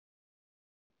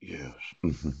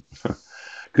yes.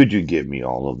 Could you give me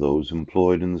all of those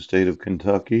employed in the state of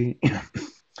Kentucky?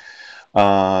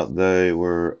 They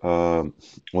were,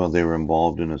 well, they were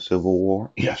involved in a civil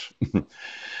war. Yes.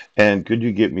 And could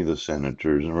you get me the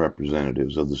senators and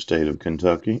representatives of the state of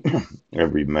Kentucky?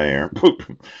 Every mayor,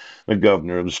 the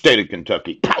governor of the state of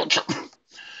Kentucky.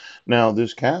 Now,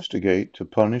 this castigate to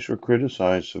punish or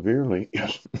criticize severely.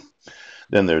 Yes.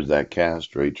 Then there's that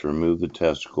castrate to remove the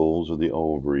testicles or the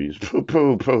ovaries. Poop,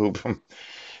 poop, poop.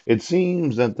 It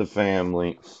seems that the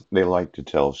family, they like to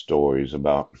tell stories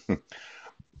about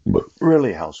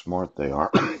really how smart they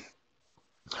are.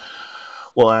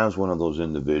 Well, as one of those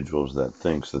individuals that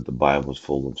thinks that the Bible is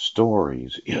full of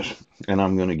stories, yes, and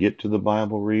I'm going to get to the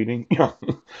Bible reading.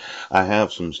 I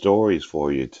have some stories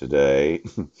for you today.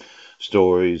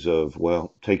 Stories of,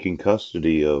 well, taking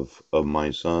custody of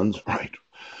my sons, right,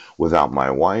 without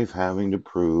my wife having to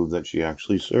prove that she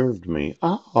actually served me.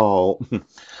 Oh,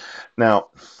 now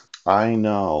I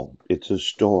know it's a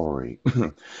story.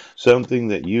 Something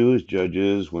that you as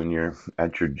judges, when you're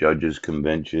at your judges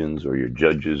conventions or your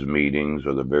judges meetings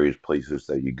or the various places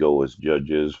that you go as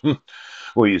judges,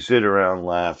 where you sit around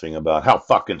laughing about how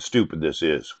fucking stupid this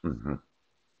is.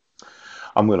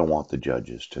 I'm going to want the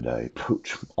judges today.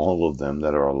 Pooch, all of them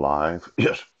that are alive.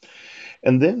 Yes.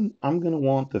 And then I'm going to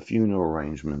want the funeral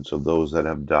arrangements of those that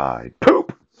have died.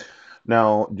 Poop.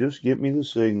 Now, just get me the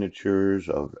signatures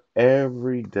of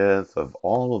every death of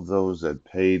all of those that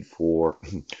paid for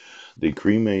the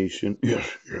cremation, yes,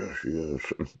 yes,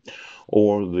 yes,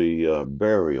 or the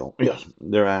burial, yes,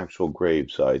 their actual grave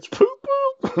sites. Poop,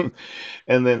 poop.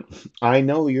 And then I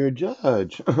know you're a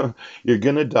judge. You're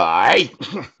gonna die.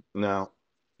 Now,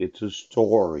 it's a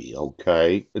story,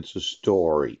 okay? It's a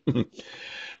story.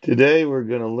 Today, we're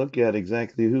going to look at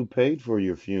exactly who paid for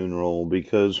your funeral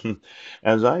because,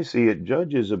 as I see it,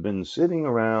 judges have been sitting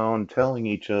around telling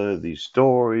each other these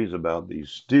stories about these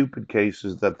stupid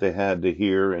cases that they had to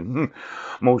hear. And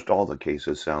most all the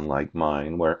cases sound like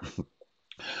mine, where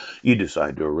you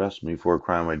decide to arrest me for a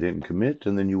crime I didn't commit,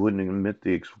 and then you wouldn't admit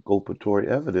the exculpatory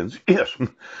evidence. Yes,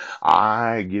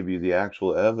 I give you the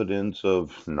actual evidence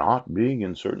of not being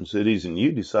in certain cities, and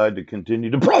you decide to continue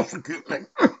to prosecute me.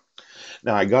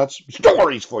 Now, I got some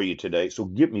stories for you today, so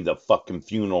give me the fucking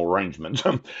funeral arrangements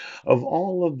of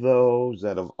all of those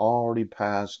that have already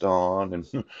passed on and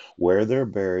where they're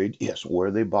buried. Yes, where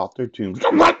they bought their tombs.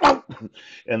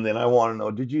 And then I want to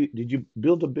know, did you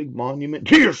build a big monument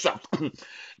to yourself?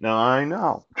 Now, I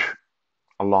know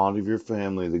a lot of your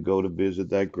family that go to visit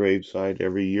that gravesite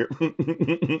every year.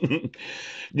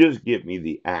 Just get me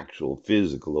the actual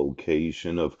physical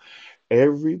location of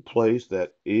every place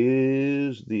that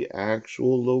is the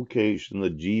actual location, the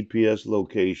GPS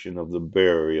location of the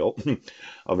burial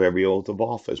of every oath of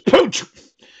office. Pooch!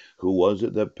 Who was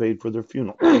it that paid for their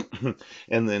funeral?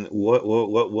 And then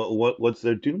what's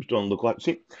their tombstone look like?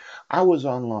 See, I was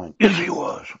online. Yes, he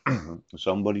was.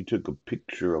 Somebody took a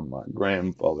picture of my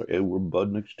grandfather, Edward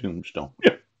Budnick's tombstone.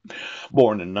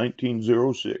 Born in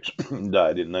 1906,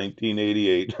 died in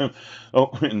 1988.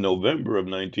 Oh, in November of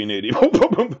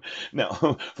 1980.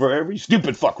 Now, for every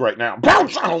stupid fuck right now,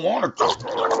 bounce! I don't want to.